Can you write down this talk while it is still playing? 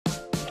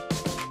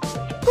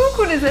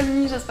Coucou les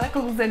amis, j'espère que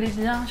vous allez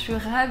bien. Je suis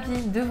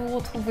ravie de vous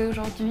retrouver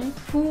aujourd'hui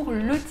pour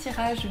le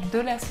tirage de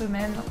la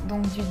semaine,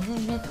 donc du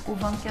 18 au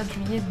 24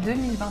 juillet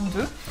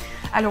 2022.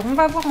 Alors on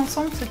va voir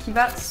ensemble ce qui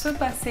va se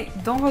passer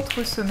dans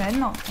votre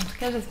semaine. En tout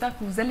cas, j'espère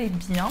que vous allez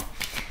bien,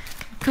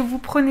 que vous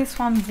prenez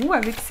soin de vous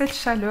avec cette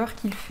chaleur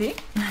qu'il fait.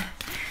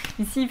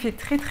 Ici, il fait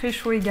très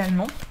chaud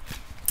également.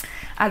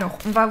 Alors,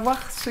 on va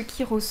voir ce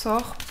qui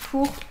ressort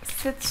pour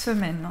cette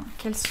semaine.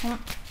 Quels sont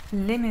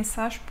les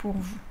messages pour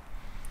vous?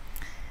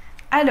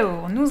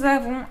 Alors, nous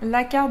avons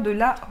la carte de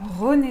la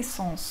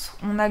renaissance.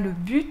 On a le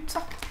but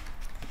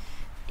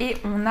et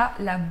on a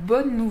la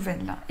bonne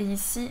nouvelle. Et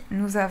ici,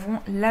 nous avons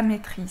la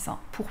maîtrise.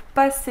 Pour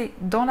passer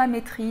dans la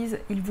maîtrise,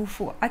 il vous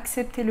faut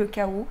accepter le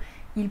chaos.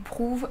 Il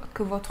prouve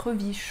que votre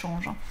vie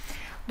change.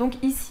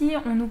 Donc ici,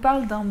 on nous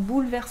parle d'un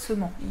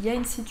bouleversement. Il y a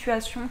une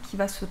situation qui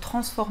va se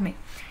transformer.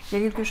 Il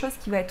y a quelque chose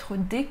qui va être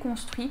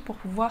déconstruit pour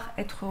pouvoir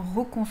être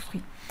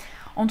reconstruit.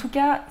 En tout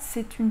cas,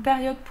 c'est une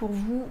période pour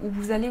vous où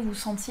vous allez vous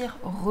sentir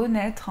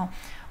renaître,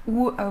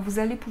 où vous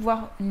allez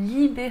pouvoir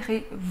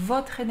libérer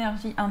votre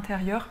énergie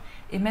intérieure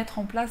et mettre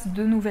en place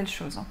de nouvelles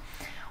choses.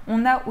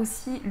 On a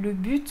aussi le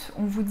but,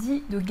 on vous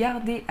dit de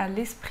garder à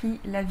l'esprit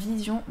la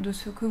vision de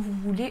ce que vous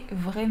voulez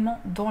vraiment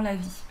dans la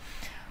vie.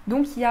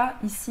 Donc il y a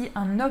ici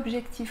un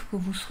objectif que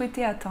vous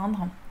souhaitez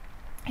atteindre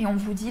et on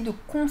vous dit de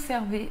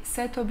conserver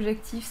cet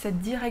objectif,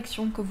 cette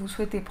direction que vous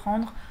souhaitez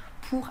prendre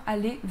pour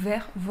aller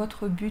vers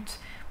votre but,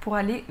 pour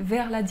aller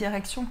vers la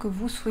direction que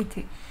vous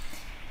souhaitez.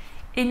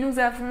 Et nous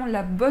avons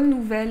la bonne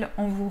nouvelle,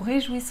 en vous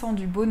réjouissant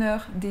du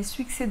bonheur, des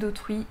succès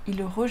d'autrui,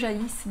 ils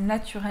rejaillissent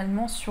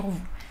naturellement sur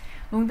vous.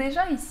 Donc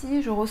déjà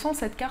ici, je ressens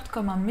cette carte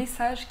comme un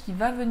message qui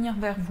va venir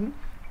vers vous,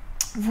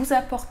 vous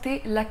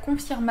apporter la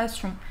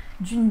confirmation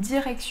d'une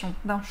direction,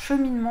 d'un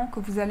cheminement que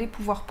vous allez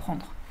pouvoir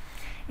prendre.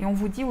 Et on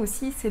vous dit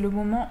aussi, c'est le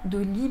moment de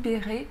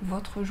libérer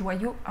votre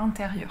joyau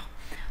intérieur.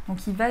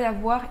 Donc il va y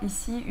avoir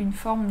ici une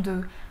forme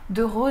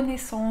de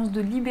renaissance,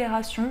 de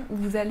libération où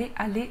vous allez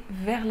aller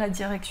vers la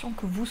direction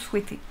que vous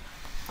souhaitez.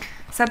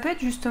 Ça peut être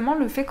justement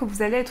le fait que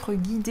vous allez être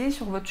guidé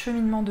sur votre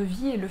cheminement de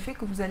vie et le fait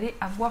que vous allez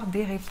avoir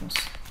des réponses.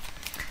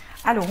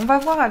 Alors on va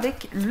voir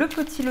avec le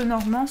petit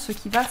Lenormand ce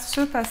qui va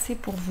se passer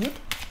pour vous.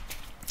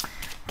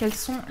 Quelles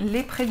sont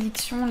les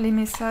prédictions, les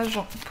messages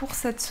pour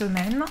cette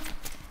semaine?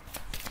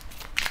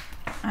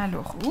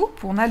 Alors,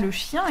 on a le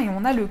chien et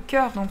on a le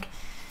cœur. Donc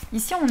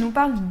ici, on nous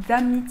parle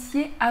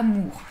d'amitié,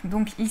 amour.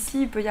 Donc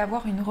ici, il peut y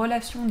avoir une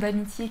relation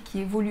d'amitié qui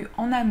évolue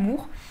en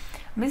amour,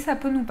 mais ça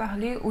peut nous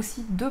parler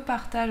aussi de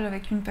partage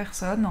avec une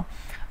personne.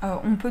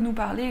 On peut nous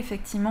parler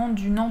effectivement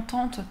d'une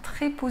entente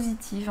très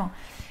positive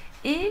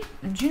et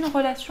d'une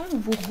relation où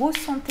vous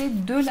ressentez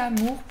de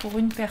l'amour pour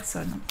une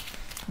personne.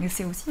 Mais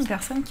c'est aussi une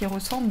personne qui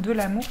ressent de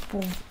l'amour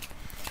pour vous.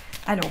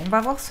 Alors, on va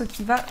voir ce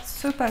qui va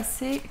se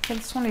passer.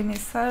 Quels sont les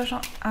messages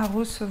à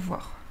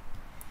recevoir?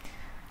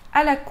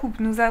 À la coupe,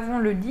 nous avons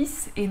le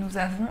lys et nous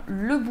avons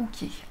le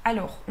bouquet.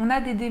 Alors, on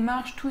a des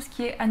démarches, tout ce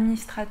qui est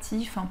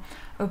administratif,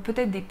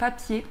 peut-être des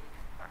papiers.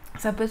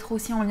 Ça peut être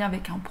aussi en lien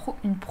avec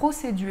une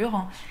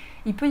procédure.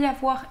 Il peut y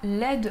avoir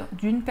l'aide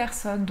d'une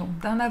personne, donc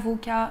d'un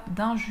avocat,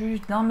 d'un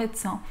juge, d'un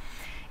médecin.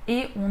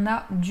 Et on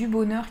a du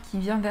bonheur qui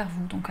vient vers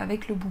vous. Donc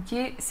avec le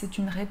bouquet, c'est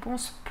une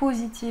réponse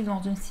positive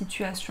dans une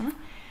situation,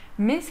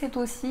 mais c'est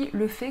aussi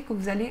le fait que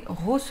vous allez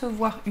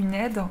recevoir une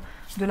aide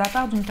de la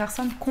part d'une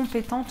personne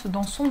compétente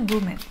dans son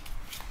domaine.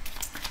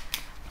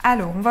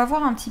 Alors, on va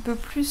voir un petit peu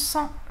plus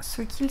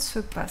ce qu'il se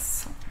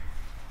passe.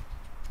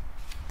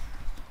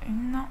 1,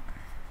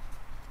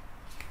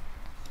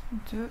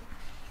 2,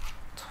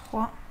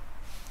 3,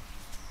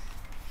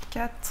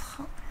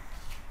 4,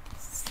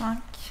 5,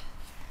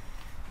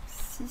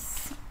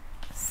 6,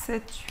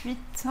 7,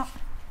 8,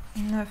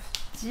 9,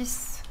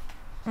 10,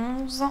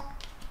 11,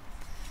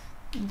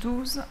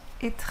 12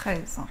 et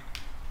 13.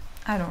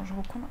 Alors, je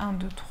recompte 1,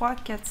 2, 3,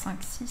 4, 5,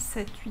 6,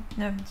 7, 8,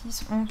 9,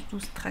 10, 11,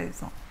 12,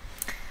 13.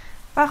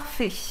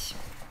 Parfait.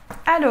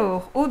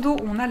 Alors, au dos,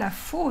 on a la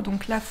faux.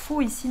 Donc, la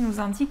faux ici nous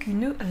indique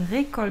une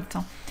récolte.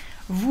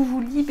 Vous vous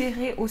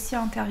libérez aussi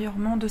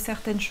intérieurement de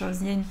certaines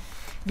choses. Il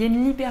y a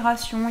une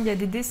libération, il y a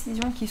des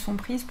décisions qui sont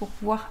prises pour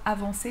pouvoir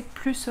avancer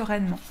plus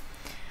sereinement.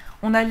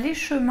 On a les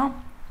chemins.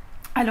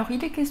 Alors,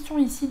 il est question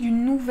ici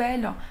d'une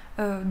nouvelle,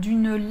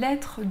 d'une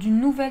lettre,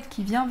 d'une nouvelle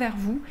qui vient vers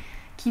vous,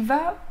 qui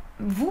va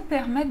vous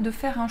permettre de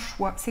faire un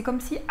choix. C'est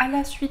comme si, à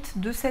la suite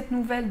de cette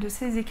nouvelle, de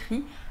ces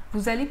écrits,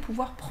 vous allez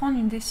pouvoir prendre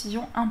une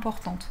décision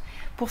importante.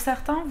 Pour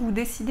certains, vous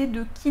décidez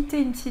de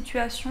quitter une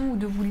situation ou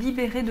de vous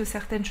libérer de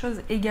certaines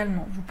choses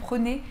également. Vous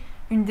prenez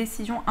une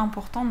décision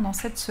importante dans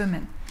cette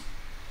semaine.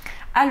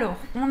 Alors,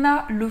 on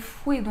a le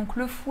fouet. Donc,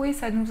 le fouet,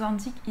 ça nous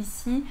indique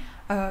ici,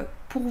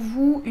 pour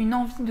vous, une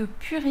envie de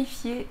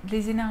purifier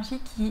les énergies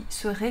qui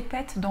se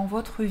répètent dans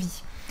votre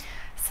vie.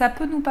 Ça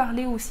peut nous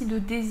parler aussi de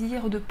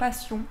désir, de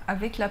passion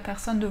avec la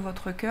personne de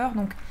votre cœur.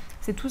 Donc,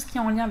 c'est tout ce qui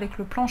est en lien avec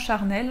le plan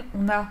charnel.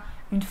 On a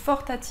une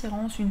forte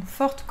attirance, une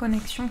forte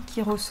connexion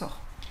qui ressort.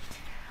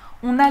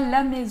 On a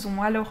la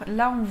maison. Alors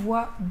là, on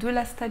voit de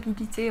la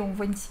stabilité, on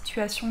voit une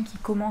situation qui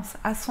commence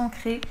à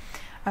s'ancrer.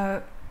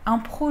 un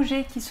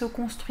projet qui se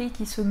construit,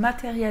 qui se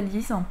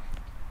matérialise.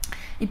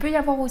 Il peut y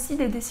avoir aussi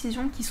des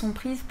décisions qui sont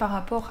prises par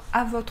rapport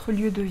à votre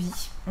lieu de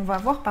vie. On va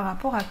voir par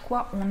rapport à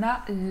quoi on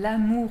a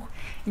l'amour.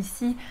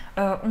 Ici,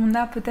 on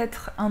a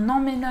peut-être un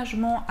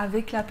emménagement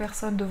avec la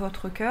personne de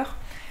votre cœur,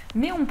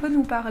 mais on peut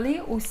nous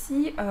parler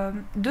aussi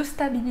de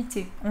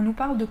stabilité. On nous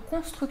parle de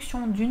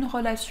construction d'une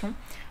relation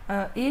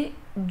et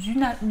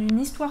d'une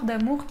histoire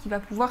d'amour qui va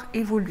pouvoir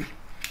évoluer.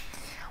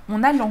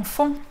 On a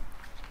l'enfant.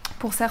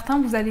 Pour certains,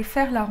 vous allez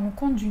faire la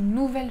rencontre d'une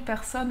nouvelle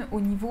personne au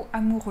niveau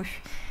amoureux.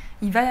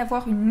 Il va y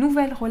avoir une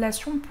nouvelle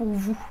relation pour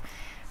vous.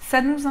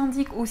 Ça nous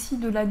indique aussi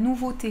de la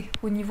nouveauté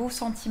au niveau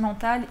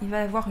sentimental. Il va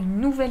y avoir une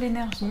nouvelle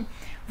énergie.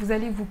 Vous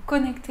allez vous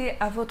connecter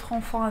à votre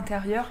enfant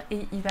intérieur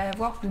et il va y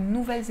avoir de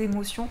nouvelles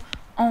émotions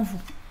en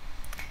vous.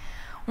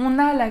 On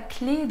a la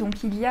clé,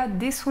 donc il y a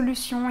des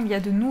solutions, il y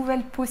a de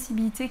nouvelles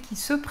possibilités qui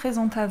se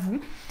présentent à vous.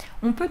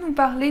 On peut nous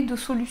parler de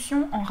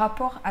solutions en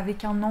rapport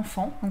avec un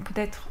enfant, donc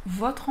peut-être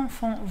votre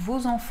enfant,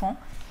 vos enfants.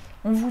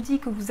 On vous dit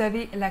que vous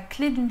avez la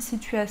clé d'une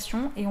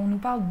situation et on nous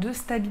parle de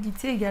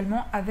stabilité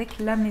également avec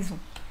la maison.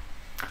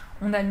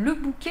 On a le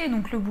bouquet,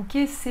 donc le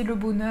bouquet c'est le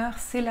bonheur,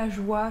 c'est la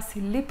joie, c'est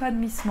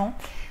l'épanouissement.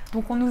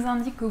 Donc on nous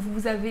indique que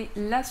vous avez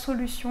la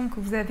solution, que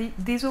vous avez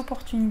des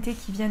opportunités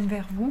qui viennent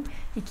vers vous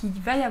et qu'il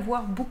va y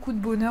avoir beaucoup de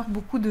bonheur,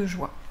 beaucoup de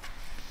joie.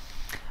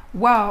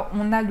 Waouh,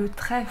 on a le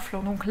trèfle,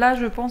 donc là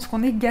je pense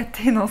qu'on est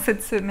gâté dans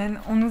cette semaine.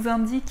 On nous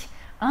indique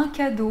un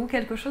cadeau,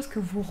 quelque chose que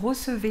vous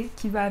recevez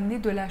qui va amener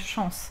de la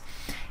chance.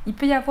 Il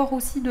peut y avoir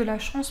aussi de la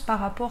chance par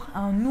rapport à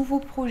un nouveau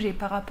projet,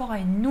 par rapport à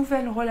une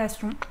nouvelle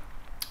relation.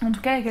 En tout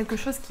cas, il y a quelque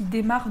chose qui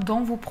démarre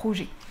dans vos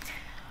projets.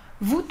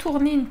 Vous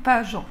tournez une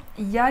page,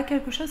 il y a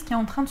quelque chose qui est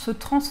en train de se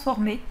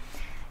transformer,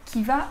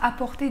 qui va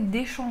apporter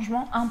des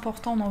changements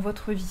importants dans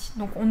votre vie.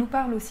 Donc on nous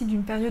parle aussi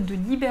d'une période de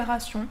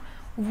libération,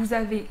 où vous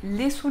avez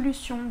les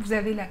solutions, vous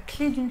avez la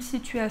clé d'une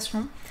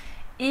situation,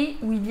 et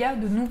où il y a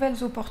de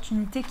nouvelles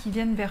opportunités qui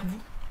viennent vers vous.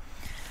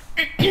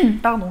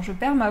 Pardon, je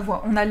perds ma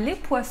voix. On a les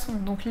poissons.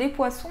 Donc les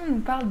poissons nous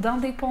parlent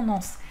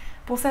d'indépendance.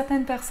 Pour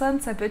certaines personnes,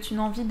 ça peut être une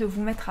envie de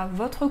vous mettre à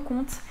votre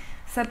compte.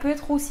 Ça peut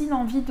être aussi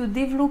l'envie de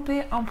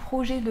développer un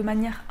projet de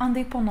manière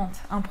indépendante.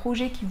 Un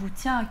projet qui vous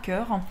tient à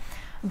cœur,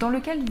 dans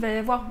lequel il va y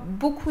avoir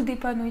beaucoup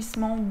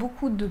d'épanouissement,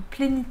 beaucoup de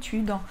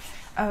plénitude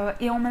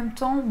et en même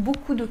temps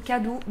beaucoup de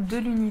cadeaux de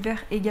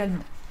l'univers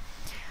également.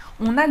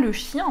 On a le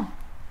chien.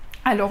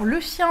 Alors le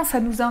chien, ça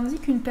nous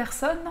indique une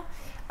personne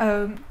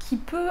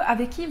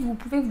avec qui vous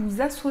pouvez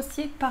vous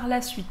associer par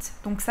la suite.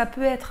 Donc ça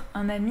peut être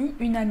un ami,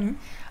 une amie,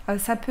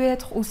 ça peut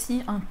être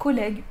aussi un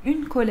collègue,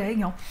 une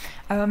collègue,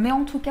 mais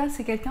en tout cas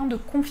c'est quelqu'un de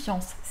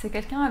confiance, c'est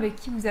quelqu'un avec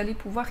qui vous allez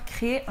pouvoir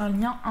créer un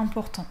lien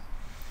important.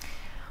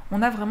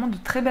 On a vraiment de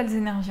très belles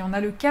énergies. On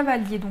a le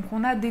cavalier, donc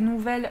on a des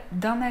nouvelles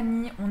d'un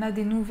ami, on a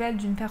des nouvelles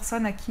d'une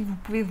personne à qui vous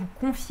pouvez vous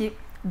confier,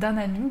 d'un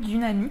ami,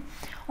 d'une amie.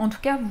 En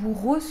tout cas, vous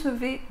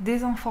recevez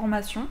des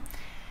informations.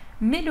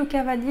 Mais le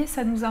cavalier,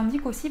 ça nous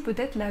indique aussi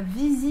peut-être la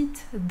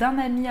visite d'un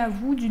ami à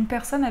vous, d'une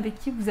personne avec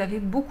qui vous avez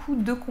beaucoup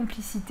de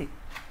complicité.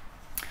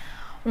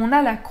 On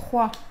a la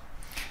croix.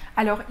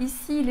 Alors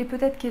ici, il est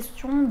peut-être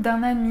question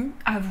d'un ami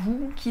à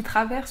vous qui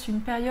traverse une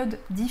période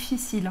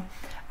difficile.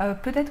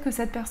 Peut-être que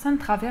cette personne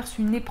traverse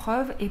une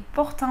épreuve et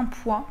porte un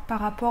poids par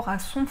rapport à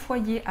son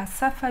foyer, à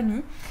sa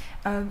famille.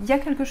 Il y a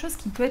quelque chose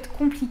qui peut être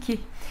compliqué.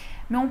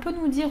 Mais on peut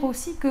nous dire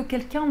aussi que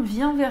quelqu'un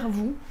vient vers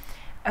vous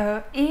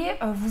et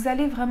vous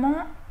allez vraiment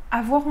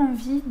avoir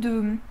envie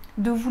de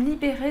vous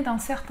libérer d'un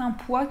certain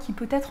poids qui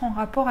peut être en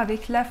rapport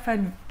avec la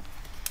famille.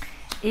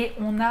 Et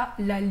on a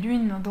la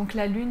lune. Donc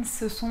la lune,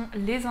 ce sont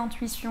les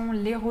intuitions,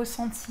 les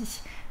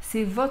ressentis.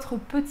 C'est votre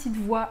petite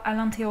voix à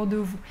l'intérieur de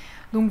vous.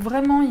 Donc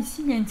vraiment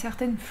ici, il y a une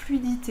certaine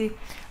fluidité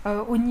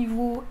au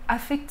niveau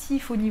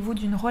affectif, au niveau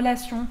d'une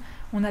relation.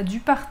 On a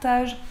du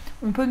partage.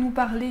 On peut nous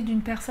parler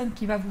d'une personne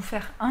qui va vous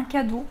faire un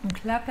cadeau.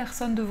 Donc la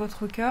personne de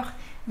votre cœur.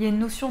 Il y a une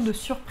notion de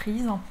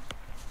surprise.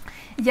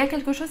 Il y a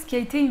quelque chose qui a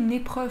été une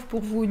épreuve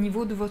pour vous au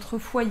niveau de votre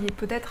foyer,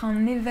 peut-être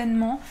un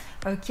événement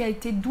qui a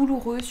été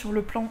douloureux sur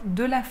le plan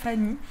de la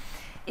famille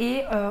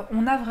et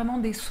on a vraiment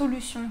des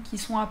solutions qui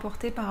sont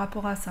apportées par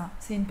rapport à ça.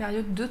 C'est une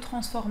période de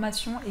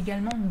transformation,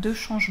 également de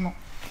changement.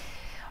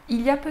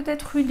 Il y a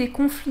peut-être eu des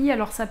conflits,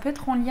 alors ça peut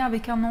être en lien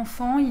avec un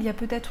enfant, il y a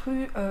peut-être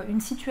eu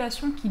une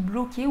situation qui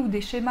bloquait ou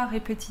des schémas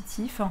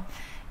répétitifs,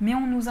 mais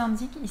on nous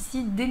indique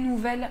ici des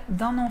nouvelles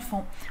d'un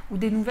enfant ou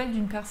des nouvelles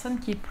d'une personne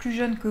qui est plus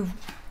jeune que vous.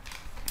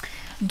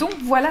 Donc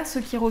voilà ce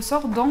qui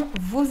ressort dans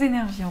vos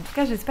énergies. En tout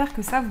cas, j'espère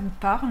que ça vous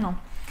parle.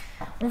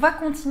 On va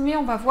continuer,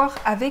 on va voir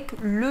avec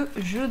le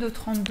jeu de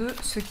 32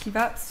 ce qui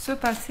va se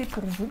passer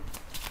pour vous.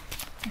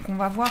 Donc on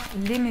va voir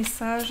les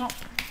messages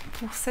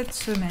pour cette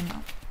semaine.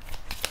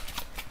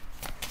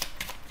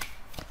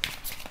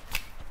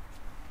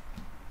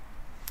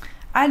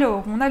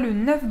 Alors, on a le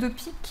 9 de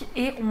pique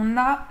et on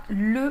a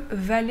le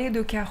valet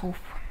de carreau.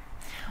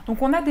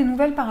 Donc on a des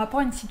nouvelles par rapport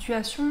à une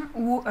situation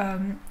où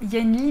il y a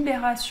une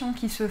libération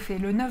qui se fait.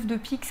 Le 9 de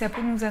pique, ça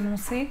peut nous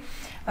annoncer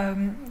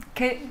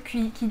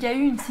qu'il y a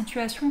eu une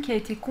situation qui a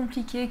été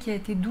compliquée, qui a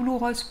été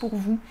douloureuse pour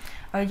vous.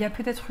 Il y a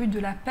peut-être eu de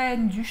la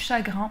peine, du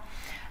chagrin.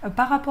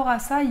 Par rapport à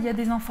ça, il y a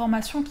des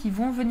informations qui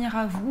vont venir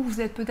à vous.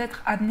 Vous êtes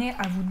peut-être amené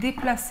à vous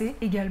déplacer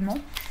également.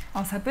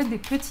 Alors ça peut être des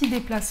petits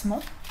déplacements.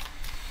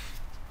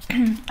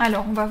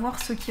 Alors on va voir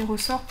ce qui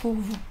ressort pour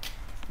vous.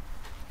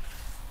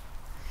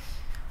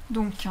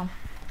 Donc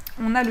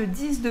on a le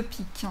 10 de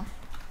pique,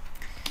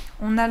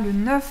 on a le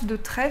 9 de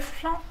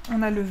trèfle,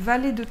 on a le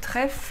valet de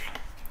trèfle,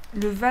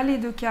 le valet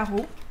de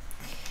carreau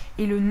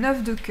et le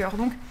 9 de cœur.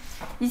 Donc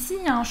ici,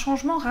 il y a un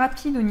changement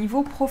rapide au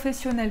niveau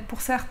professionnel.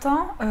 Pour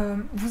certains,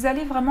 vous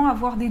allez vraiment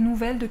avoir des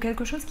nouvelles de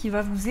quelque chose qui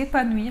va vous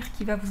épanouir,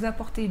 qui va vous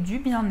apporter du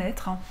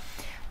bien-être.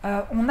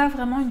 On a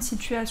vraiment une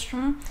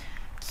situation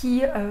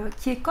qui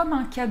est comme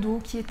un cadeau,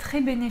 qui est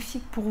très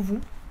bénéfique pour vous.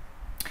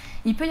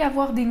 Il peut y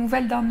avoir des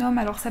nouvelles d'un homme.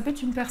 Alors ça peut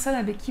être une personne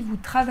avec qui vous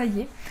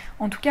travaillez.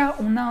 En tout cas,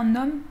 on a un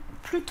homme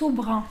plutôt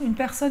brun, une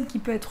personne qui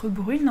peut être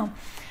brune.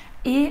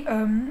 Et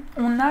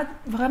on a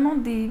vraiment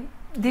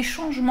des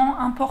changements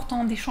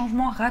importants, des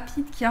changements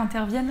rapides qui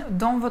interviennent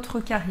dans votre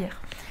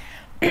carrière.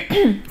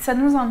 Ça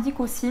nous indique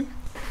aussi,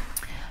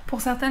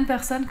 pour certaines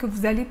personnes, que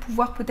vous allez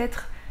pouvoir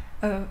peut-être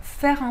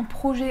faire un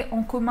projet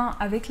en commun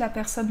avec la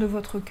personne de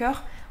votre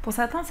cœur. Pour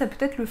certains, c'est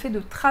peut-être le fait de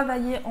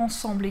travailler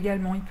ensemble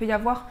également. Il peut y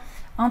avoir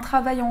un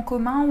travail en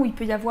commun ou il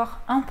peut y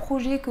avoir un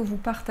projet que vous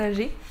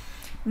partagez.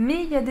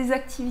 Mais il y a des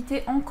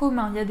activités en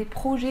commun, il y a des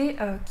projets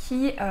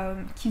qui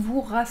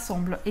vous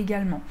rassemblent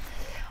également.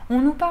 On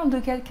nous parle de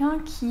quelqu'un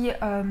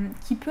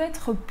qui peut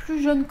être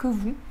plus jeune que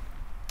vous,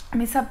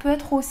 mais ça peut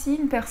être aussi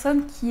une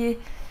personne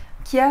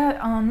qui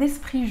a un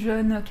esprit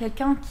jeune,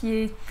 quelqu'un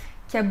qui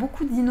a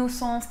beaucoup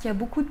d'innocence, qui a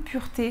beaucoup de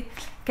pureté,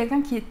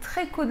 quelqu'un qui est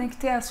très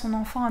connecté à son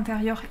enfant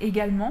intérieur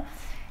également.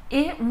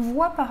 Et on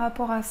voit par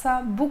rapport à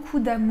ça beaucoup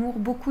d'amour,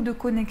 beaucoup de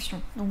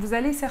connexion. Donc vous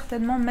allez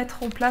certainement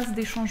mettre en place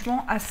des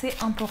changements assez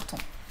importants.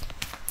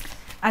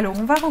 Alors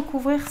on va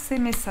recouvrir ces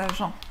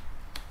messages.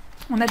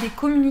 On a des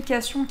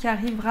communications qui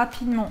arrivent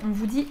rapidement. On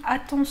vous dit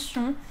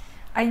attention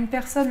à une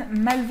personne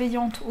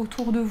malveillante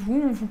autour de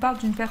vous. On vous parle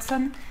d'une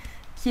personne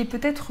qui est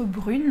peut-être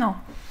brune.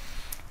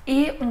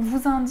 Et on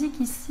vous indique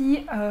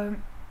ici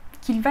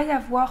qu'il va y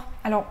avoir...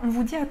 Alors on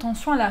vous dit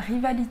attention à la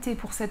rivalité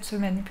pour cette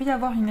semaine. Il peut y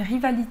avoir une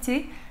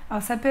rivalité.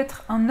 Alors ça peut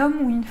être un homme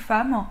ou une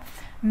femme.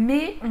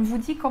 Mais on vous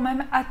dit quand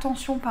même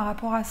attention par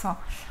rapport à ça.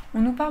 On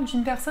nous parle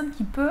d'une personne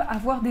qui peut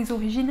avoir des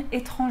origines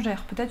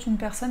étrangères. Peut-être une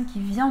personne qui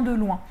vient de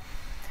loin.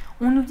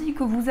 On nous dit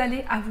que vous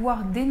allez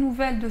avoir des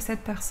nouvelles de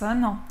cette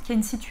personne, qu'il y a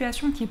une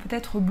situation qui est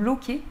peut-être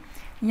bloquée.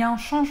 Il y a un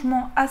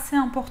changement assez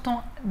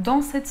important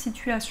dans cette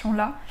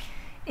situation-là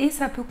et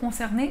ça peut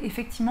concerner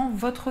effectivement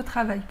votre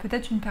travail.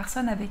 Peut-être une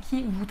personne avec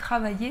qui vous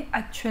travaillez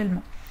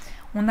actuellement.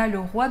 On a le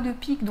roi de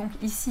pique, donc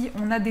ici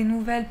on a des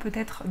nouvelles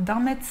peut-être d'un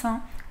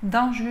médecin,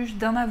 d'un juge,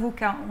 d'un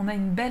avocat. On a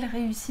une belle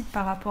réussite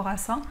par rapport à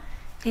ça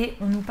et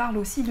on nous parle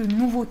aussi de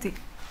nouveautés.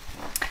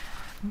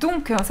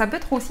 Donc ça peut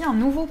être aussi un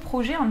nouveau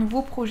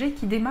projet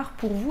qui démarre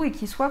pour vous et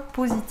qui soit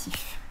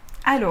positif.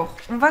 Alors,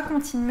 on va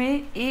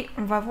continuer et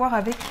on va voir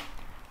avec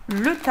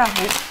le tarot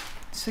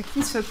ce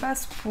qui se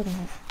passe pour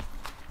vous.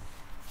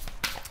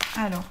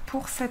 Alors,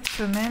 pour cette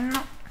semaine,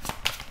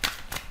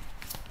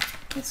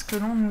 qu'est-ce que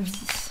l'on nous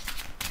dit ?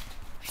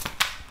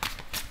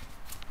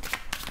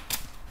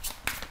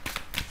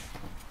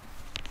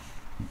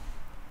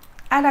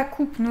 À la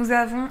coupe, nous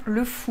avons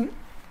le fou.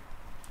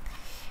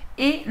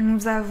 Et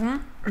nous avons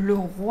le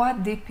roi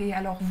d'épée.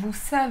 Alors, vous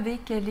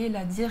savez quelle est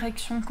la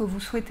direction que vous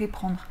souhaitez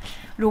prendre.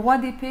 Le roi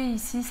d'épée,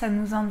 ici, ça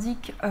nous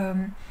indique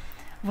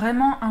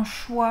vraiment un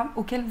choix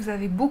auquel vous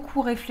avez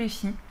beaucoup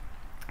réfléchi.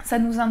 Ça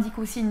nous indique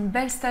aussi une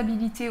belle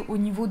stabilité au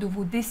niveau de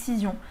vos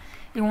décisions.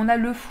 Et on a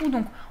le fou,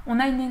 donc on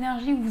a une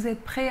énergie où vous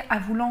êtes prêt à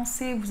vous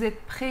lancer, vous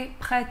êtes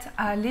prête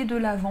à aller de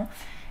l'avant.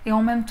 Et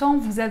en même temps,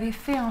 vous avez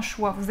fait un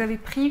choix, vous avez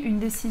pris une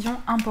décision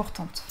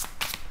importante.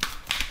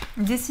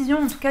 Une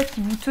décision en tout cas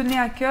qui vous tenait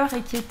à cœur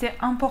et qui était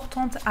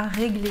importante à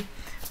régler.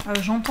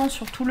 J'entends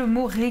surtout le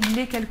mot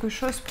régler quelque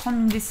chose, prendre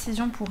une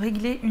décision pour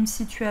régler une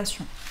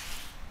situation.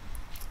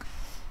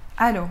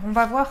 Alors, on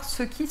va voir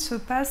ce qui se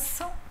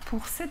passe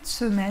pour cette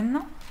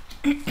semaine.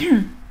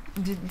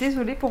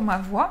 Désolée pour ma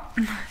voix.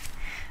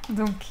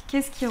 Donc,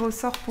 qu'est-ce qui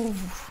ressort pour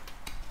vous?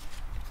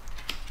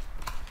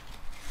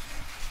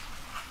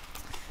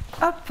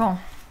 Hop,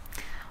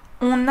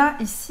 on a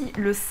ici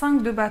le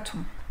 5 de bâton.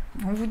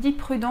 On vous dit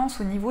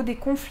prudence au niveau des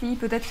conflits.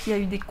 Peut-être qu'il y a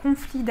eu des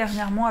conflits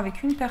dernièrement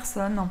avec une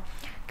personne.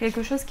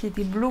 Quelque chose qui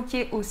était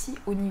bloqué aussi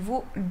au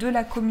niveau de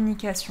la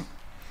communication.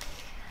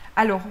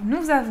 Alors,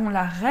 nous avons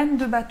la reine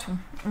de bâton.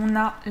 On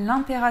a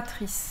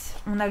l'impératrice.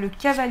 On a le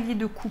cavalier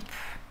de coupe.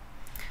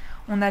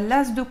 On a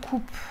l'as de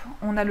coupe.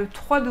 On a le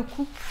 3 de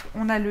coupe.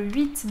 On a le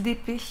 8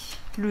 d'épée.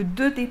 Le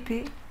 2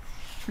 d'épée.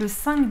 Le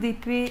 5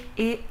 d'épée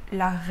et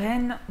la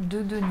reine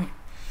de denier.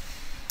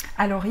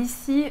 Alors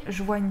ici,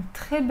 je vois une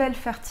très belle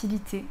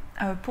fertilité.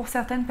 Pour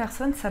certaines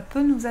personnes, ça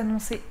peut nous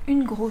annoncer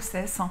une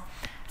grossesse.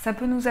 Ça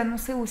peut nous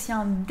annoncer aussi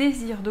un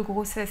désir de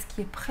grossesse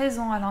qui est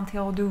présent à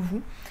l'intérieur de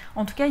vous.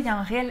 En tout cas, il y a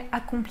un réel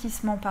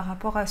accomplissement par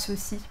rapport à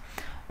ceci.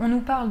 On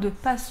nous parle de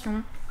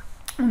passion,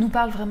 on nous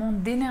parle vraiment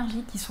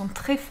d'énergie qui sont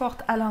très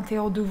fortes à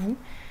l'intérieur de vous.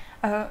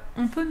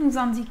 On peut nous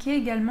indiquer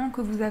également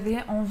que vous avez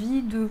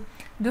envie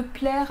de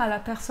plaire à la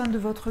personne de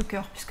votre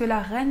cœur, puisque la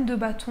reine de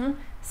bâton,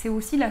 c'est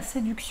aussi la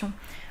séduction.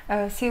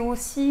 C'est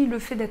aussi le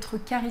fait d'être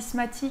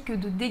charismatique,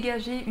 de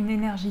dégager une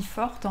énergie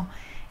forte.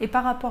 Et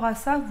par rapport à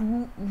ça,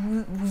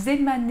 vous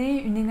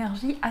émanez une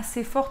énergie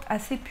assez forte,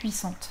 assez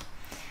puissante.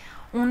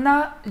 On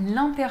a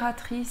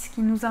l'impératrice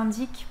qui nous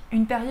indique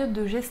une période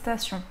de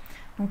gestation.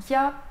 Donc il y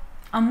a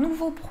un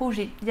nouveau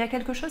projet, il y a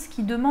quelque chose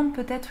qui demande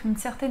peut-être une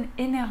certaine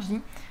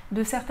énergie,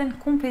 de certaines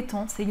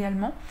compétences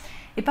également.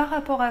 Et par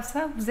rapport à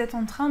ça, vous êtes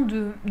en train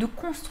de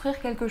construire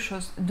quelque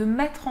chose, de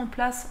mettre en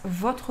place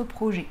votre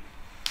projet.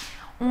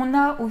 On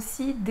a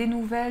aussi des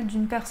nouvelles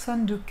d'une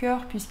personne de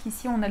cœur,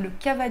 puisqu'ici on a le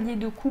cavalier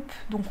de coupe,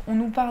 donc on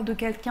nous parle de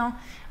quelqu'un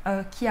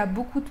qui a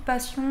beaucoup de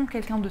passion,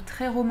 quelqu'un de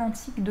très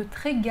romantique, de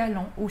très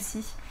galant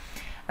aussi,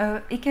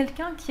 et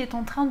quelqu'un qui est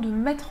en train de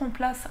mettre en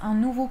place un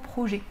nouveau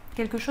projet,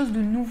 quelque chose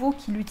de nouveau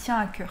qui lui tient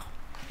à cœur.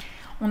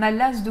 On a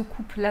l'as de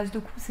coupe, l'as de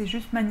coupe c'est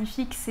juste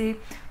magnifique, c'est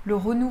le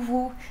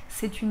renouveau,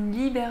 c'est une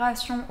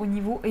libération au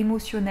niveau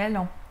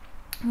émotionnel.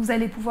 Vous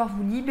allez pouvoir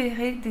vous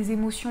libérer des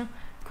émotions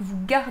que vous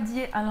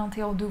gardiez à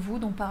l'intérieur de vous,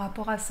 donc par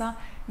rapport à ça,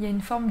 il y a une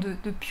forme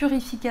de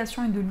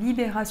purification et de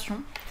libération.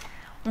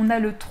 On a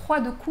le 3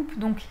 de coupe,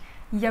 donc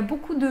il y a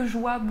beaucoup de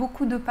joie,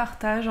 beaucoup de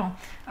partage.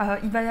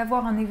 Il va y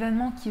avoir un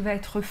événement qui va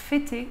être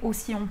fêté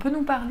aussi. On peut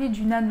nous parler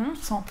d'une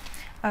annonce.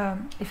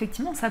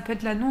 Effectivement, ça peut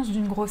être l'annonce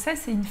d'une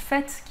grossesse et une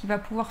fête qui va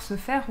pouvoir se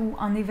faire ou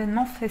un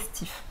événement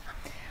festif.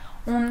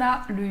 On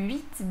a le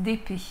 8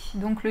 d'épée.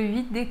 Donc le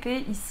 8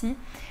 d'épée ici,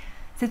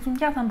 c'est une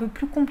carte un peu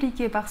plus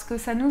compliquée parce que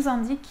ça nous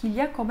indique qu'il y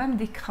a quand même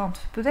des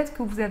craintes. Peut-être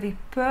que vous avez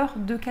peur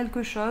de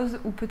quelque chose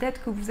ou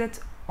peut-être que vous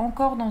êtes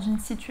encore dans une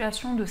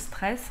situation de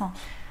stress.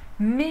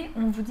 Mais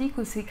on vous dit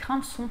que ces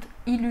craintes sont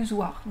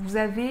illusoires. Vous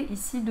avez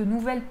ici de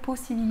nouvelles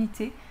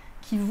possibilités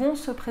qui vont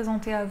se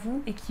présenter à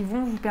vous et qui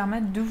vont vous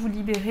permettre de vous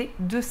libérer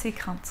de ces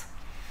craintes.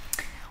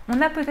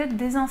 On a peut-être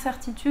des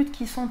incertitudes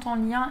qui sont en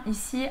lien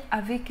ici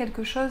avec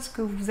quelque chose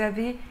que vous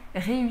avez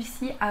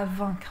réussi à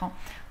vaincre.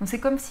 Donc c'est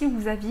comme si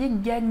vous aviez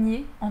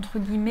gagné, entre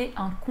guillemets,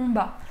 un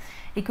combat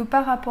et que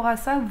par rapport à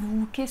ça,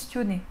 vous vous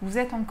questionnez. Vous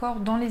êtes encore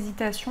dans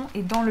l'hésitation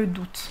et dans le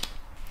doute.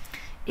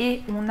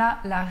 Et on a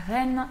la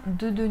reine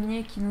de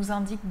denier qui nous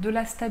indique de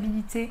la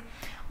stabilité.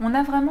 On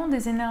a vraiment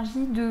des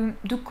énergies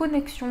de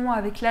connexion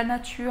avec la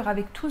nature,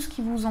 avec tout ce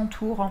qui vous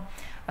entoure.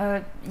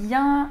 Il y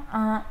a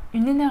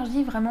une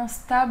énergie vraiment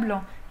stable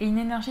et une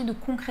énergie de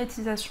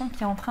concrétisation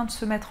qui est en train de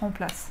se mettre en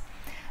place.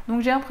 Donc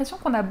j'ai l'impression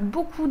qu'on a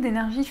beaucoup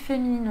d'énergie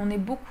féminine, on est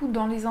beaucoup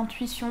dans les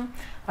intuitions,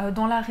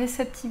 dans la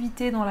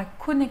réceptivité, dans la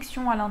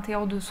connexion à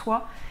l'intérieur de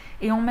soi.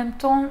 Et en même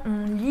temps,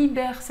 on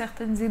libère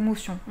certaines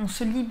émotions. On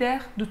se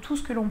libère de tout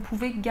ce que l'on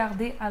pouvait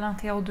garder à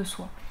l'intérieur de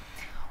soi.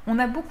 On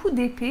a beaucoup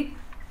d'épées,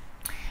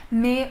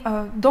 mais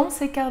dans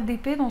ces cartes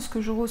d'épée, dans ce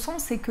que je ressens,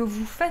 c'est que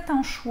vous faites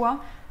un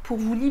choix pour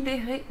vous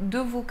libérer de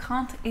vos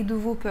craintes et de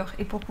vos peurs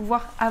et pour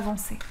pouvoir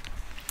avancer.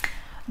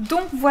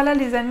 Donc voilà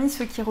les amis,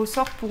 ce qui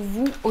ressort pour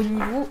vous au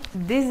niveau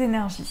des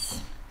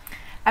énergies.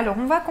 Alors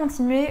on va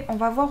continuer, on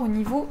va voir au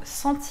niveau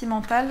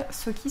sentimental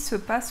ce qui se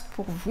passe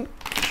pour vous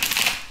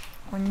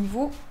au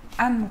niveau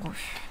amoureux.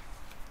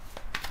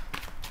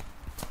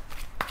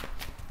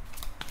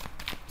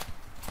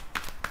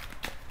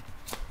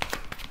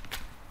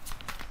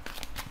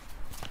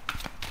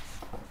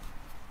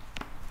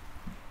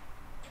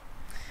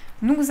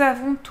 Nous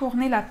avons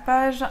tourné la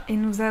page et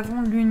nous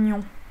avons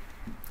l'union.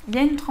 Il y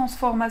a une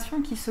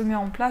transformation qui se met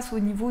en place au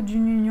niveau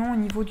d'une union, au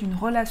niveau d'une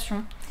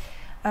relation.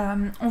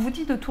 On vous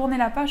dit de tourner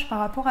la page par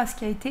rapport à ce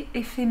qui a été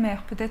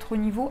éphémère, peut-être au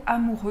niveau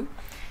amoureux.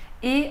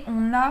 Et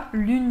on a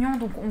l'union,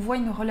 donc on voit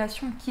une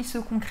relation qui se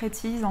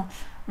concrétise,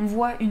 on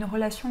voit une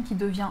relation qui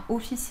devient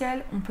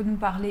officielle, on peut nous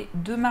parler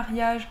de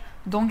mariage,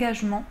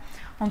 d'engagement.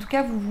 En tout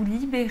cas, vous vous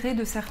libérez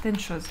de certaines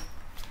choses.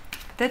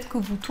 Peut-être que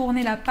vous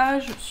tournez la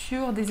page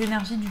sur des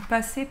énergies du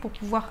passé pour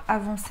pouvoir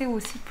avancer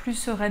aussi plus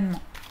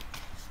sereinement.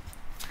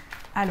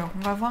 Alors,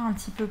 on va voir un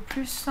petit peu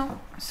plus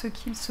ce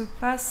qu'il se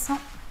passe.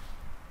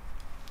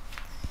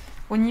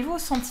 Au niveau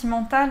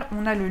sentimental,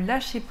 on a le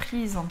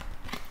lâcher-prise,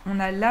 on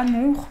a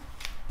l'amour,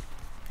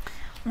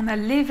 on a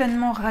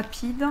l'événement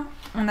rapide,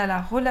 on a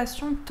la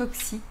relation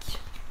toxique,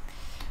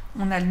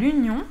 on a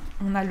l'union,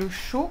 on a le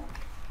chaud,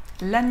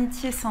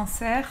 l'amitié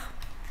sincère,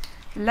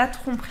 la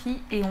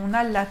tromperie et on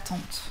a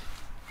l'attente.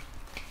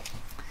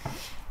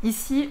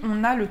 Ici,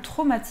 on a le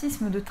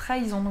traumatisme de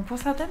trahison. Donc pour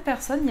certaines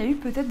personnes, il y a eu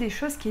peut-être des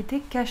choses qui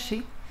étaient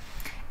cachées.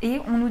 Et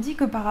on nous dit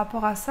que par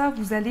rapport à ça,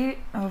 vous allez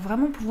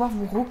vraiment pouvoir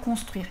vous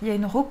reconstruire. Il y a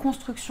une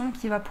reconstruction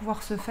qui va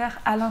pouvoir se faire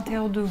à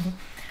l'intérieur de vous.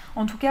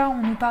 En tout cas,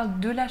 on nous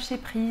parle de lâcher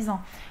prise,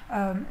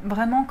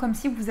 vraiment comme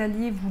si vous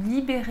alliez vous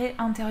libérer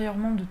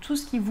intérieurement de tout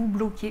ce qui vous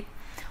bloquait.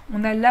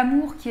 On a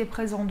l'amour qui est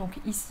présent, donc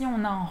ici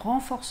on a un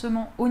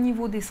renforcement au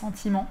niveau des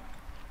sentiments.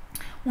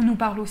 On nous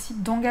parle aussi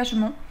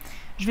d'engagement.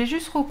 Je vais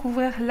juste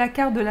recouvrir la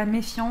carte de la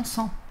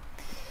méfiance.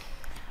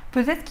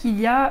 Peut-être qu'il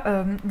y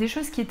a des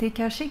choses qui étaient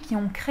cachées qui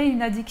ont créé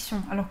une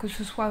addiction, alors que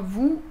ce soit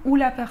vous ou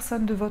la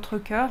personne de votre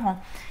cœur,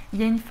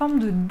 il y a une forme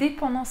de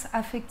dépendance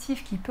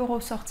affective qui peut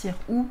ressortir,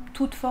 ou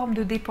toute forme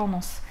de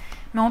dépendance.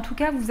 Mais en tout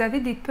cas, vous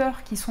avez des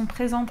peurs qui sont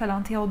présentes à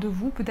l'intérieur de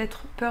vous,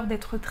 peut-être peur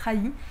d'être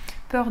trahi,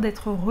 peur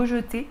d'être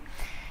rejeté,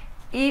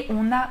 et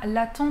on a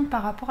l'attente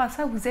par rapport à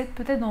ça, vous êtes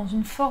peut-être dans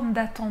une forme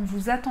d'attente,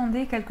 vous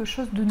attendez quelque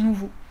chose de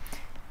nouveau.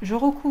 Je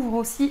recouvre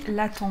aussi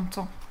l'attente.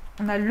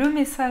 On a le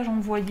message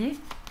envoyé,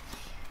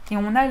 et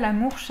on a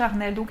l'amour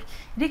charnel. Donc,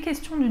 il est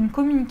question d'une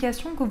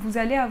communication que vous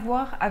allez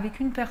avoir avec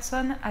une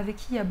personne avec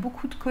qui il y a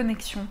beaucoup de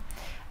connexion,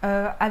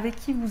 avec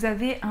qui vous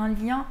avez un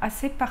lien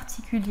assez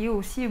particulier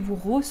aussi et vous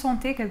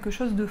ressentez quelque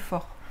chose de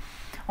fort.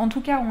 En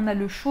tout cas, on a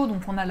le chaud,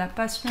 donc on a la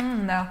passion,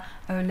 on a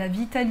la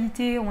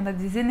vitalité, on a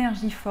des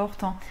énergies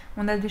fortes, hein.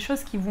 On a des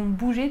choses qui vont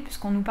bouger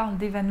puisqu'on nous parle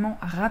d'événements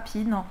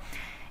rapides.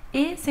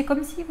 Et c'est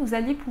comme si vous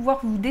alliez pouvoir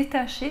vous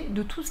détacher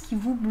de tout ce qui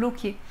vous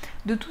bloquait,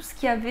 de tout ce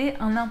qui avait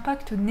un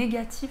impact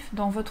négatif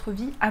dans votre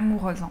vie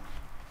amoureuse.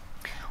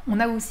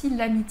 On a aussi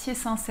l'amitié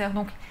sincère.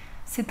 Donc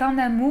c'est un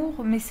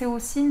amour, mais c'est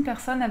aussi une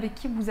personne avec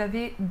qui vous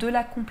avez de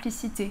la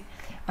complicité,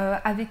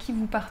 avec qui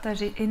vous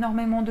partagez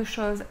énormément de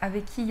choses,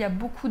 avec qui il y a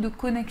beaucoup de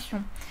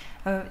connexions.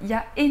 Il y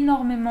a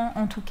énormément,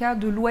 en tout cas,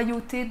 de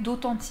loyauté,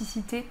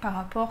 d'authenticité par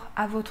rapport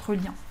à votre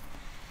lien.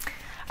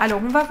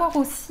 Alors, on va voir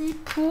aussi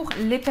pour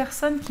les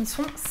personnes qui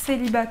sont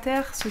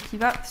célibataires ce qui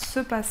va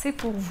se passer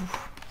pour vous.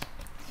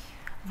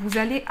 Vous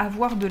allez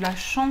avoir de la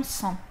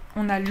chance.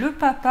 On a le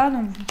papa,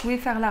 donc vous pouvez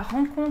faire la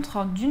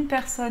rencontre d'une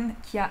personne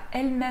qui a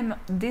elle-même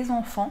des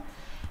enfants,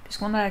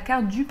 puisqu'on a la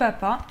carte du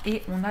papa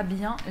et on a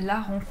bien la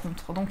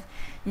rencontre. Donc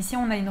ici,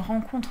 on a une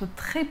rencontre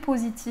très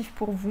positive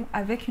pour vous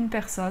avec une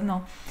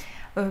personne.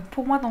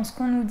 Pour moi, dans ce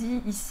qu'on nous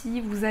dit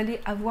ici, vous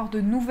allez avoir de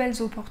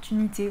nouvelles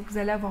opportunités, vous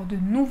allez avoir de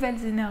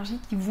nouvelles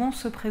énergies qui vont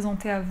se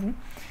présenter à vous.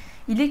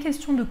 Il est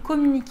question de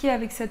communiquer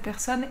avec cette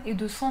personne et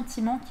de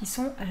sentiments qui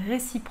sont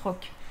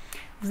réciproques.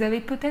 Vous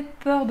avez peut-être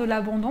peur de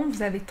l'abandon,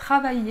 vous avez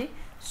travaillé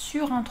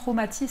sur un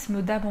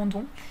traumatisme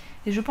d'abandon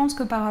et je pense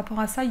que par rapport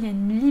à ça, il y a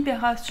une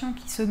libération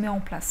qui se met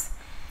en place.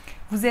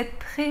 Vous êtes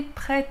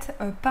prête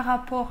par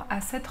rapport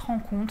à cette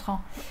rencontre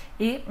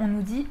et on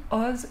nous dit «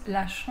 ose,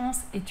 la chance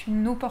est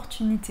une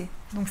opportunité ».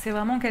 Donc c'est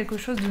vraiment quelque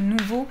chose de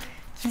nouveau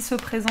qui se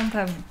présente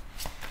à vous.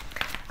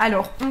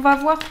 Alors, on va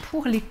voir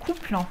pour les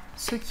couples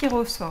ce qui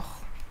ressort.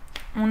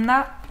 On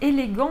a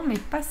élégant mais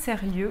pas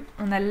sérieux,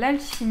 on a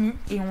l'alchimie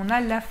et on a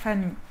la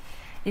famille.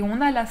 Et on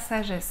a la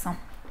sagesse.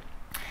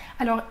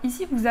 Alors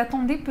ici, vous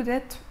attendez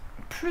peut-être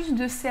plus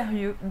de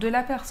sérieux de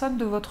la personne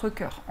de votre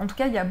cœur. En tout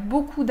cas, il y a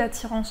beaucoup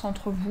d'attirance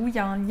entre vous, il y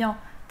a un lien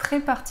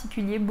très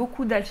particulier,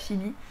 beaucoup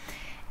d'alchimie.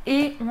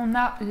 Et on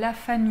a la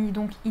famille,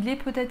 donc il est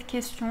peut-être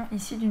question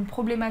ici d'une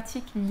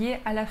problématique liée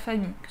à la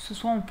famille, que ce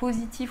soit en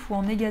positif ou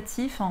en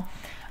négatif.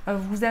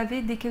 Vous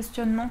avez des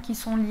questionnements qui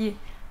sont liés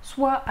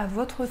soit à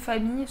votre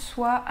famille,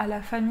 soit à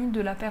la famille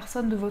de la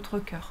personne de votre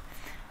cœur.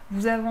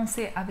 Vous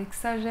avancez avec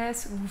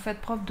sagesse, vous faites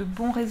preuve de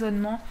bon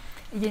raisonnement,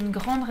 et il y a une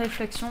grande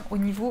réflexion au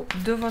niveau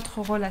de votre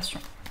relation.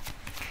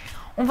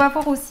 On va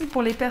voir aussi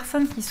pour les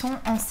personnes qui sont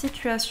en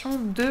situation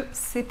de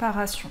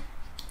séparation.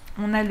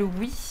 On a le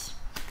oui,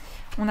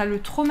 on a le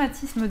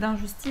traumatisme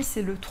d'injustice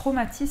et le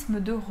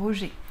traumatisme de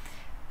rejet.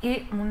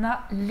 Et on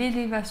a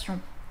l'élévation.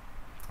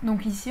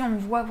 Donc ici, on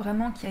voit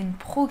vraiment qu'il y a une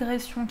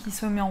progression qui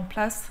se met en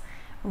place.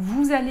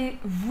 Vous allez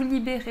vous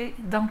libérer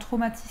d'un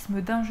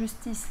traumatisme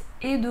d'injustice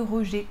et de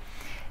rejet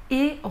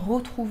et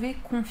retrouver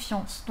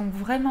confiance. Donc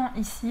vraiment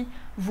ici,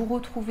 vous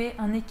retrouvez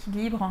un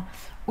équilibre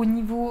au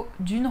niveau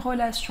d'une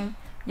relation.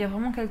 Il y a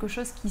vraiment quelque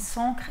chose qui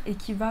s'ancre et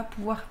qui va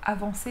pouvoir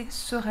avancer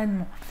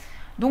sereinement.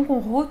 Donc on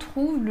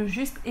retrouve le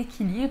juste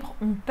équilibre,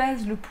 on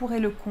pèse le pour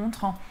et le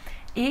contre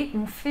et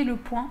on fait le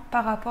point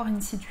par rapport à une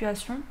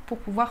situation pour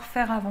pouvoir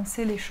faire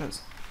avancer les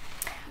choses.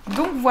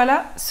 Donc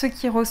voilà ce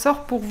qui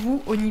ressort pour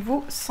vous au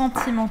niveau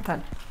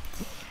sentimental.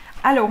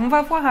 Alors on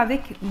va voir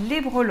avec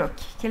les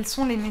breloques, quels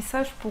sont les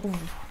messages pour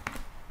vous.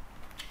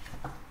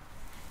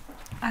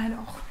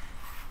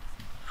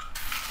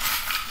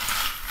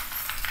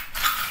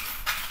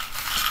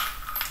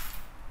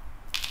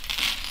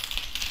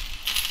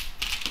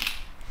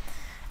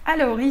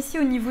 Alors ici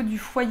au niveau du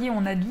foyer,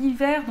 on a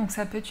l'hiver, donc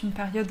ça peut être une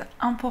période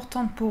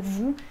importante pour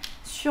vous.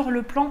 Sur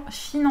le plan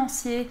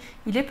financier,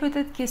 il est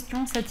peut-être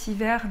question cet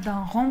hiver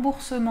d'un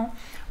remboursement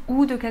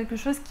ou de quelque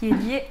chose qui est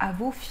lié à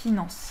vos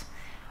finances.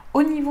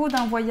 Au niveau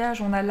d'un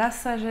voyage, on a la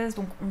sagesse,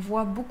 donc on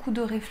voit beaucoup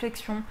de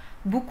réflexion,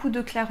 beaucoup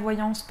de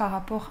clairvoyance par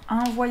rapport à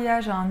un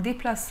voyage, à un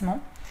déplacement.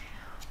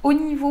 Au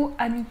niveau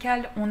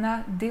amical, on a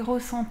des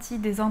ressentis,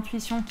 des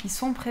intuitions qui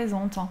sont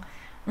présentes.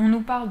 On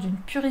nous parle d'une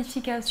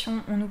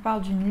purification, on nous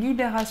parle d'une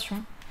libération.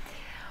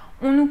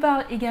 On nous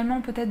parle également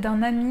peut-être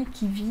d'un ami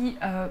qui vit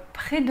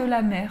près de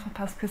la mer,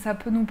 parce que ça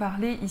peut nous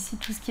parler ici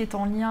tout ce qui est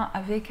en lien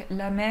avec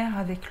la mer,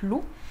 avec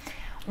l'eau.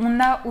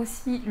 On a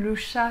aussi le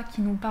chat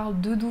qui nous parle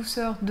de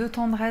douceur, de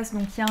tendresse,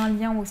 donc il y a un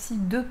lien aussi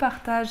de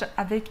partage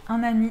avec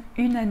un ami,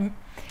 une amie.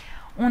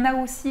 On a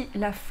aussi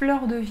la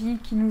fleur de vie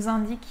qui nous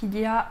indique qu'il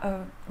y a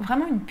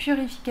vraiment une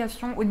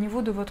purification au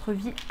niveau de votre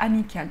vie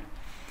amicale.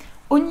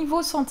 Au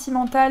niveau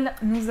sentimental,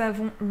 nous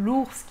avons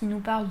l'ours qui nous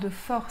parle de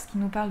force, qui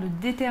nous parle de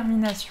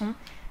détermination.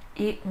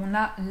 Et on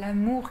a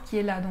l'amour qui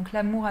est là, donc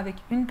l'amour avec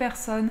une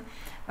personne.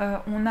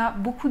 On a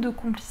beaucoup de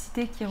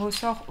complicité qui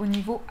ressort au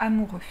niveau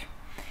amoureux.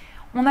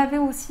 On avait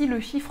aussi le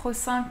chiffre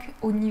 5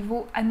 au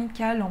niveau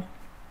amical.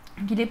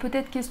 Il est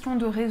peut-être question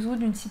de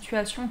résoudre une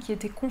situation qui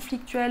était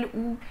conflictuelle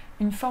ou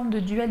une forme de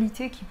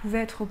dualité qui pouvait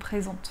être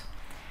présente.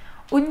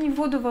 Au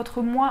niveau de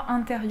votre moi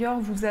intérieur,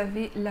 vous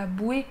avez la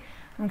bouée.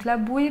 Donc la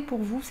bouée pour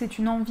vous, c'est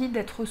une envie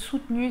d'être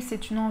soutenu,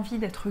 c'est une envie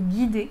d'être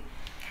guidé.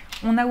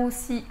 On a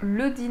aussi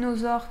le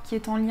dinosaure qui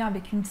est en lien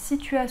avec une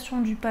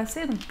situation du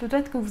passé. Donc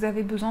peut-être que vous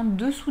avez besoin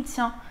de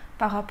soutien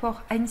par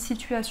rapport à une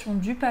situation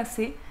du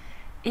passé.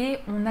 Et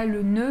on a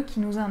le nœud qui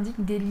nous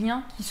indique des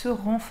liens qui se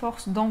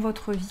renforcent dans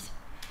votre vie.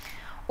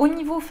 Au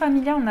niveau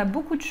familial, on a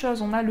beaucoup de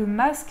choses. On a le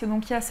masque,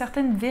 donc il y a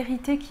certaines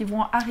vérités qui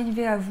vont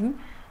arriver à vous.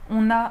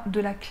 On a de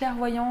la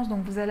clairvoyance,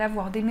 donc vous allez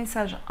avoir des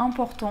messages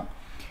importants.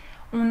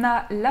 On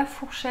a la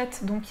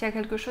fourchette, donc il y a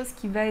quelque chose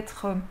qui va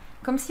être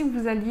comme si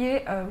vous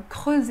alliez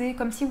creuser,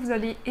 comme si vous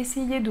alliez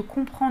essayer de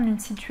comprendre une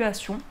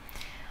situation.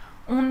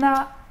 On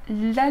a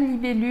la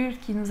libellule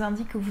qui nous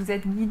indique que vous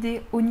êtes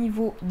guidé au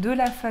niveau de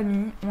la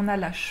famille. On a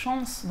la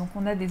chance, donc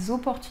on a des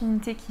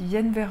opportunités qui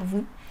viennent vers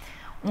vous.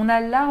 On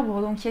a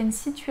l'arbre, donc il y a une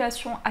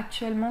situation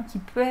actuellement qui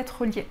peut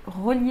être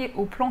reliée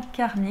au plan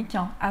karmique,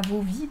 à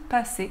vos vies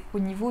passées au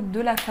niveau de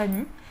la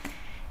famille.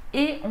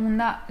 Et on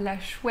a la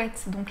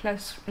chouette, donc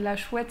la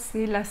chouette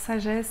c'est la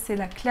sagesse, c'est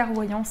la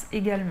clairvoyance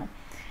également.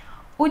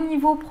 Au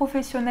niveau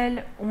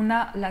professionnel, on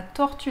a la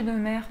tortue de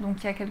mer,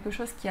 donc il y a quelque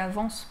chose qui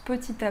avance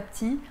petit à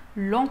petit,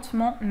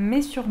 lentement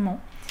mais sûrement.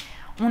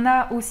 On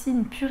a aussi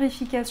une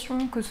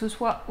purification, que ce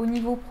soit au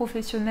niveau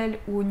professionnel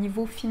ou au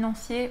niveau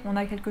financier, on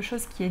a quelque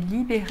chose qui est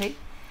libéré.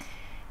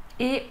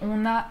 Et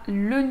on a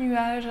le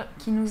nuage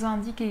qui nous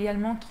indique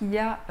également qu'il y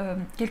a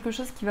quelque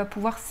chose qui va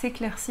pouvoir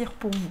s'éclaircir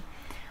pour vous.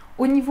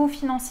 Au niveau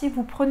financier,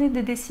 vous prenez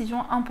des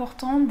décisions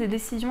importantes, des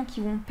décisions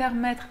qui vont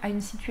permettre à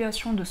une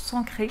situation de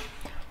s'ancrer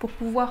pour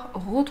pouvoir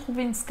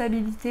retrouver une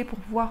stabilité, pour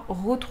pouvoir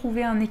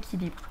retrouver un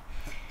équilibre.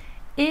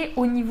 Et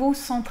au niveau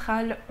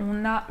central,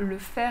 on a le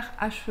fer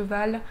à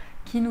cheval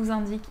qui nous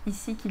indique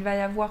ici qu'il va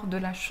y avoir de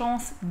la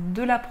chance,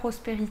 de la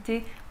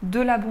prospérité, de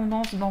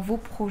l'abondance dans vos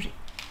projets.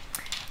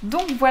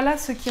 Donc voilà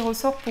ce qui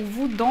ressort pour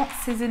vous dans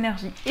ces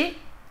énergies. Et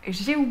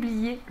j'ai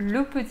oublié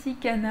le petit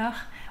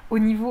canard au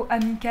niveau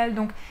amical.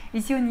 Donc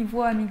ici au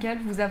niveau amical,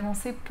 vous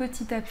avancez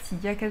petit à petit.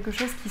 Il y a quelque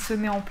chose qui se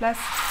met en place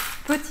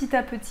petit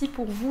à petit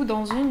pour vous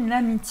dans une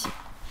amitié.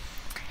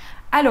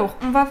 Alors,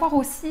 on va voir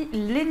aussi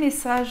les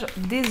messages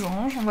des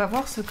anges. On va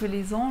voir ce que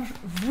les anges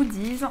vous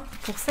disent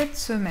pour cette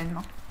semaine.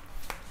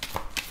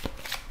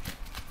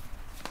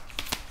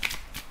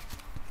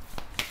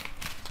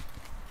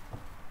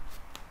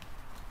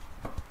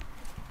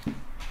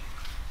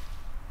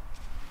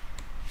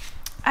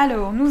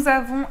 Alors, nous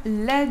avons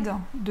l'aide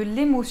de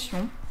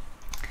l'émotion.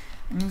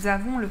 Nous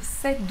avons le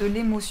 7 de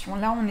l'émotion.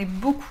 Là, on est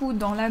beaucoup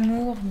dans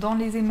l'amour, dans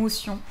les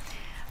émotions.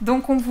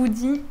 Donc, on vous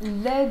dit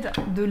l'aide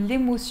de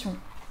l'émotion.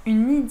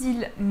 Une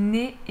idylle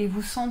naît et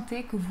vous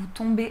sentez que vous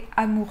tombez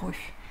amoureux.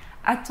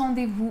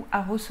 Attendez-vous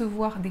à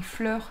recevoir des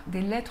fleurs,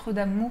 des lettres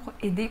d'amour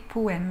et des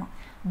poèmes.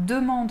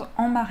 Demande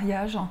en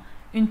mariage.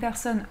 Une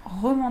personne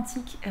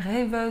romantique,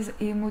 rêveuse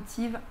et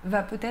émotive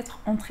va peut-être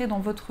entrer dans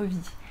votre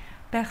vie.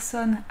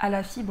 Personne à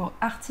la fibre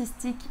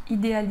artistique,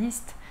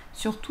 idéaliste,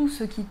 sur tout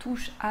ce qui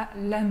touche à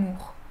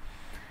l'amour.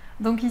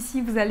 Donc ici,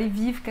 vous allez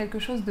vivre quelque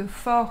chose de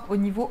fort au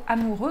niveau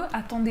amoureux.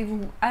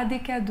 Attendez-vous à des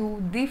cadeaux,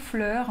 des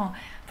fleurs,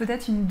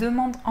 peut-être une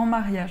demande en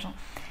mariage.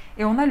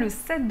 Et on a le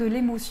 7 de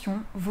l'émotion.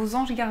 Vos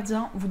anges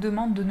gardiens vous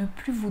demandent de ne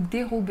plus vous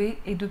dérober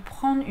et de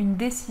prendre une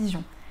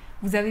décision.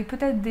 Vous avez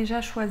peut-être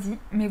déjà choisi,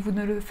 mais vous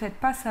ne le faites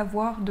pas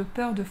savoir de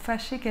peur de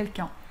fâcher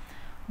quelqu'un.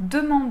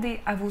 Demandez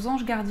à vos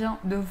anges gardiens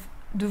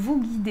de vous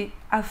guider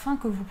afin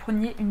que vous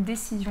preniez une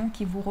décision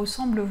qui vous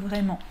ressemble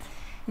vraiment.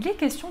 Il est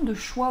question de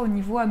choix au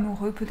niveau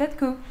amoureux. Peut-être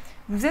que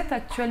vous êtes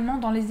actuellement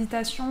dans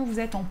l'hésitation, vous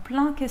êtes en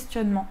plein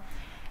questionnement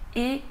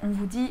et on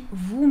vous dit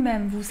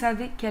vous-même, vous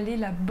savez quelle est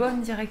la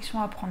bonne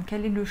direction à prendre,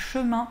 quel est le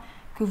chemin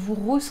que vous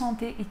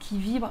ressentez et qui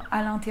vibre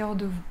à l'intérieur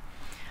de vous.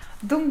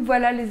 Donc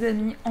voilà les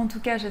amis, en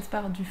tout cas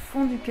j'espère du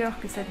fond du cœur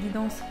que cette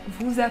guidance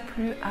vous a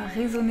plu, a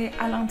résonné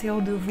à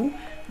l'intérieur de vous.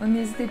 Donc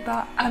n'hésitez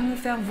pas à me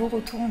faire vos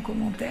retours en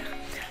commentaire.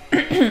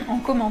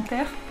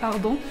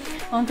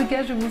 En tout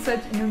cas, je vous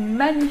souhaite une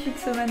magnifique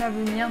semaine à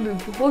venir, de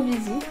gros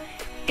bisous.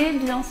 Et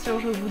bien sûr,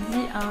 je vous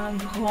dis un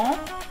grand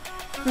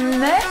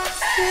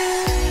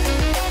merci.